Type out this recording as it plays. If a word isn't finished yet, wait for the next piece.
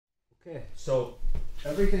Okay, so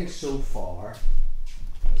everything so far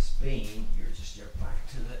has been, you're back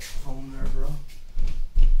to the phone there, bro.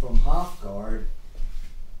 From half guard,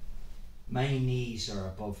 my knees are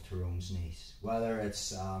above Tyrone's knees. Whether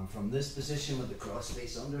it's from this position with the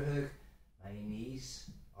crossface underhook, my knees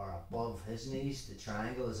are above his knees, the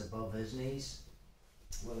triangle is above his knees.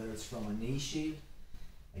 Whether it's from a knee shield,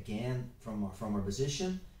 again, from our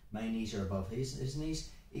position, my knees are above his knees.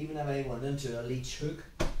 Even if I went into a leech hook,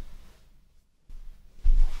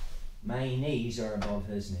 my knees are above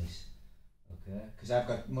his knees, okay? Because I've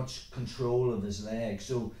got much control of his leg.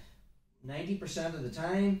 So 90% of the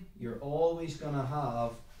time, you're always going to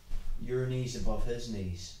have your knees above his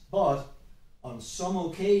knees. But on some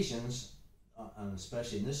occasions, and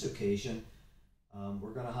especially in this occasion, we're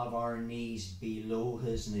going to have our knees below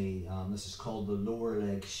his knee. This is called the lower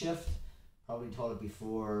leg shift. Probably taught it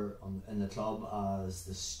before in the club as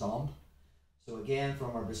the stomp. So again,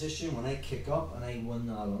 from our position, when I kick up and I win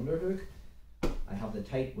that underhook, I have the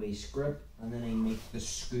tight waist grip and then I make the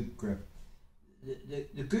scoop grip.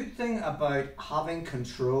 The good thing about having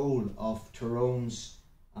control of Tyrone's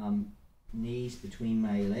knees between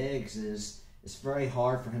my legs is it's very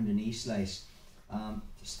hard for him to knee slice.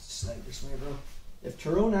 Just slide this way, bro. If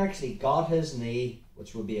Tyrone actually got his knee,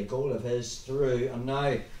 which would be a goal of his, through, and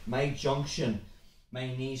now my junction,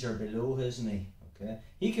 my knees are below his knee. Okay,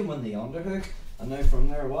 he can win the underhook, and now from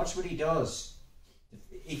there, watch what he does.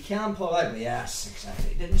 He can pull out, yes,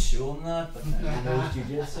 exactly. Didn't show him that, but he knows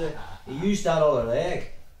jiu-jitsu. He used that other leg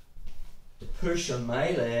to push on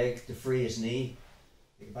my leg to free his knee.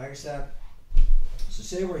 Take a back step. So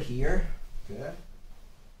say we're here, okay.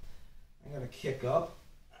 I'm gonna kick up.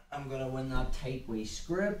 I'm gonna win that tight waist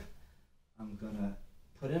grip. I'm gonna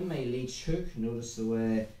put in my leech hook. Notice the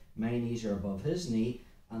way my knees are above his knee.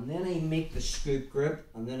 And then I make the scoop grip,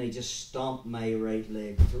 and then I just stomp my right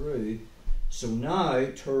leg through. So now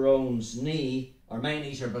Tyrone's knee, or my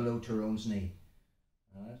knees are below Tyrone's knee.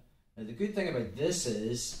 Alright. Now the good thing about this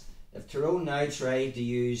is, if Tyrone now tried to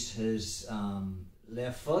use his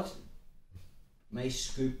left foot, my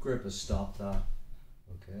scoop grip has stopped that.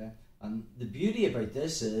 Okay. And the beauty about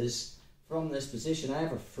this is, from this position, I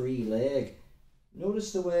have a free leg.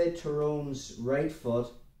 Notice the way Tyrone's right foot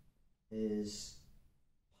is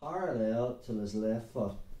parallel to his left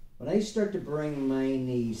foot. When I start to bring my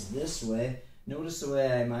knees this way, notice the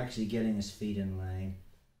way I'm actually getting his feet in line.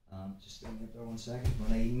 Just let me get there 1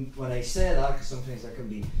 second. When I say that, because sometimes that can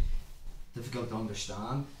be difficult to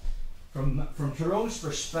understand. From Tyrone's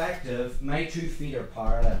perspective, my 2 feet are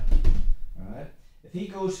parallel. Alright? If he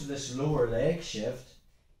goes to this lower leg shift,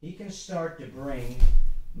 he can start to bring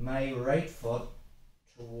my right foot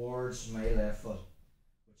towards my left foot,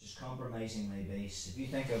 which is compromising my base. If you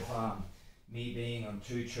think of me being on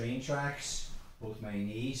 2 train tracks, both my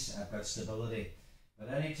knees, I've got stability.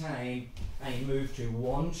 But any time I move to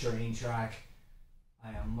 1 train track, I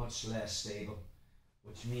am much less stable,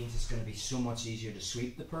 which means it's going to be so much easier to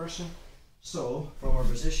sweep the person. So, from our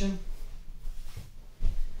position,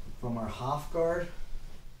 from our half guard,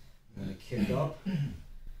 I'm going to kick up.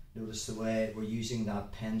 Notice the way we're using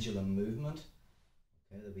that pendulum movement,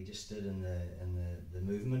 okay, that we just did in the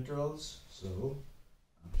movement drills. So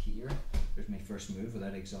I'm here. There's my first move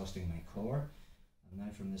without exhausting my core. And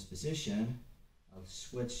now from this position, I'll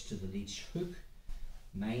switch to the leech hook.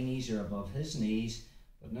 My knees are above his knees.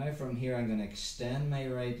 But now from here, I'm going to extend my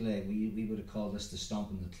right leg. We would have called this the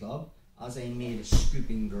stomp in the club. As I made a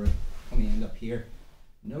scooping grip, coming end up here.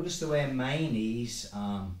 Notice the way my knees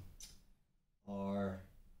are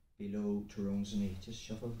below Tyrone's knee. Just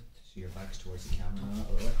shuffle so your back's towards the camera.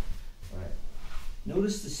 Alright.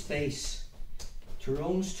 Notice the space.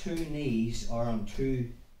 Tyrone's 2 knees are on 2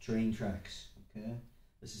 train tracks. Okay?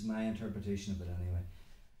 This is my interpretation of it anyway.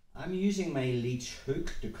 I'm using my leech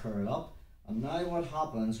hook to curl up, and now what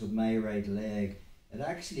happens with my right leg, it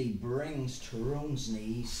actually brings Tyrone's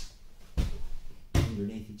knees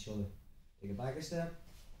underneath each other. Take it back a step.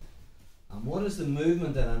 And what is the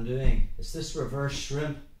movement that I'm doing? It's this reverse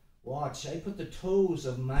shrimp. Watch, I put the toes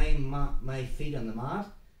of my feet on the mat,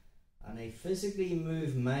 and I physically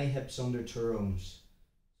move my hips under Tyrone's.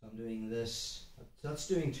 So I'm doing this. That's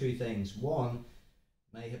doing 2 things. 1,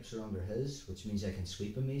 my hips are under his, which means I can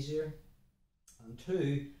sweep him easier. And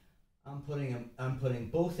 2, I'm putting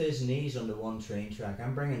both his knees under 1 train track.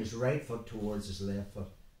 I'm bringing his right foot towards his left foot.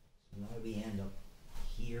 So now we end up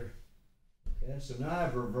here. Okay, so now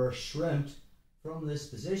I've reverse shrimped from this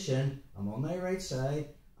position. I'm on my right side.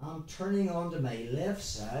 I'm turning onto my left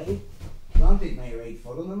side, planting my right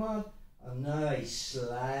foot on the mat, and now I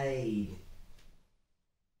slide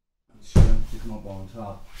and shrimp to come up on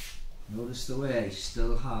top. Notice the way I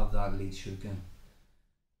still have that leech hook in.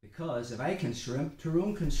 Because if I can shrimp,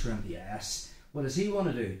 Tyrone can shrimp, yes. What does he want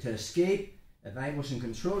to do? To escape? If I wasn't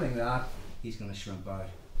controlling that, he's going to shrimp out.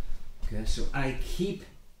 Okay, so I keep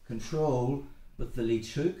control with the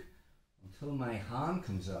leech hook until my hand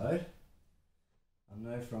comes out. And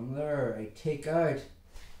now from there, I take out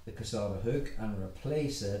the cassava hook and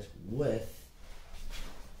replace it with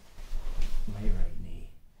my right knee.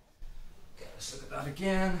 Okay, let's look at that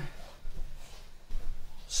again.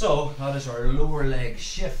 So that is our lower leg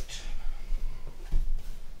shift.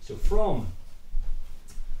 So from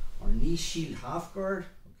our knee shield half guard,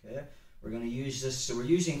 okay, we're going to use this. So we're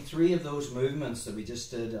using 3 of those movements that we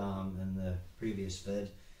just did in the previous vid.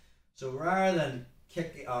 So rather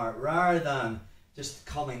than just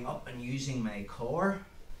coming up and using my core,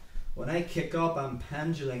 when I kick up, I'm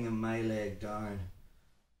pendulum my leg down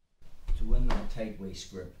to win that tight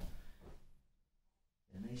waist grip.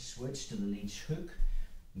 Then I switch to the leech hook.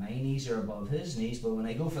 My knees are above his knees, but when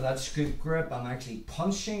I go for that scoop grip, I'm actually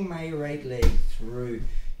punching my right leg through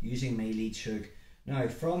using my leech hook. Now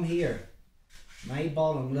from here, my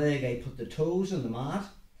bottom leg, I put the toes on the mat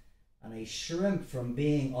and I shrimp from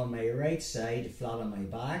being on my right side flat on my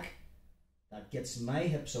back. That gets my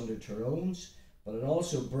hips under Tyrone's, but it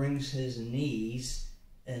also brings his knees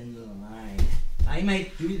in the line. I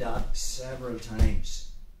might do that several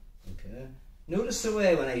times. Okay. Notice the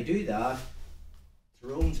way when I do that,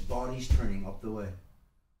 Tyrone's body's turning up the way.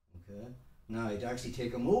 Okay. Now I'd actually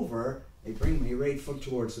take him over, I bring my right foot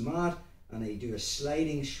towards the mat and I do a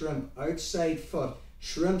sliding shrimp. Outside foot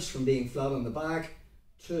shrimps from being flat on the back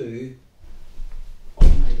to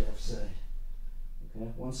on my left side.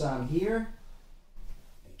 Okay. Once I'm here,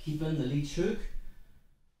 I keep in the leech hook.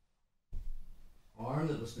 Arm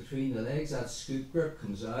that was between the legs, that scoop grip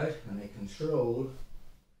comes out and I control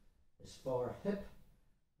his far hip.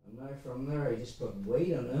 And now from there I just put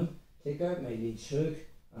weight on him, take out my leech hook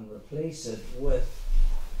and replace it with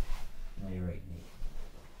my right knee.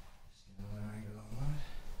 Just get another angle on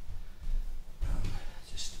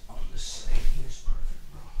that. Just on the side here's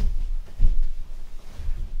perfect, bro.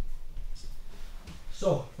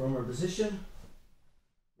 So from our position,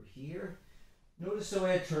 we're here. Notice the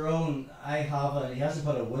way Tyrone, he hasn't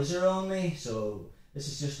put a whizzer on me, so this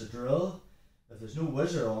is just a drill. If there's no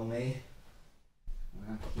whizzer on me,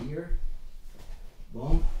 here,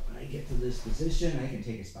 boom, when I get to this position, I can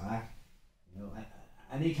take us back. You know,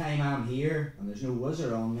 anytime I'm here and there's no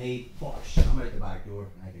whizzer on me, bosh, I'm out the back door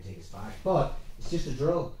and I can take us back. But it's just a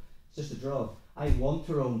drill. It's just a drill. I want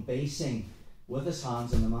Tyrone basing with his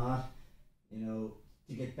hands on the mat, you know,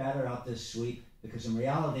 to get better at this sweep, because in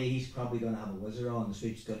reality he's probably going to have a whizzer on. The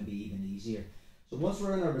sweep's going to be even easier. So once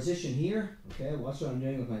we're in our position here, okay, watch what I'm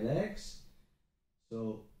doing with my legs.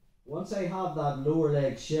 So once I have that lower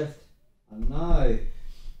leg shift, and now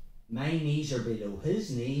my knees are below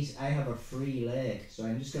his knees, I have a free leg. So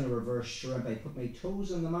I'm just going to reverse shrimp. I put my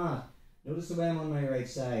toes on the mat. Notice the way I'm on my right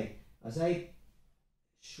side. As I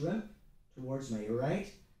shrimp towards my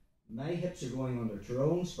right, my hips are going under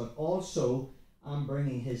Tyrone's, but also I'm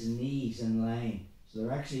bringing his knees in line. So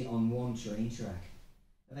they're actually on one train track.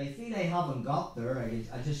 If I feel I haven't got there,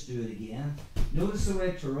 I just do it again. Notice the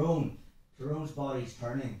way Tyrone's body's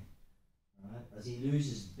turning. Right, as he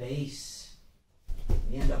loses base,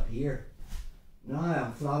 we end up here. Now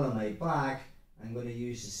I'm flat on my back. I'm going to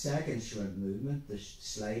use the second shrimp movement, the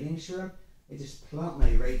sliding shrimp. I just plant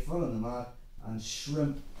my right foot on the mat and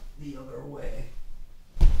shrimp the other way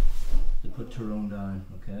to put Tyrone down.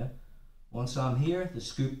 Okay. Once I'm here, the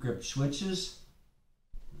scoop grip switches,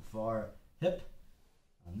 the far hip,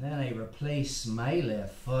 and then I replace my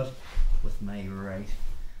left foot with my right.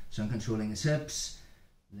 So I'm controlling his hips.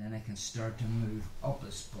 Then I can start to move up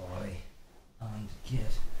his body and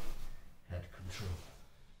get head control.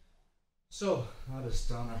 So that is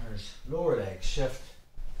Danagher's lower leg shift.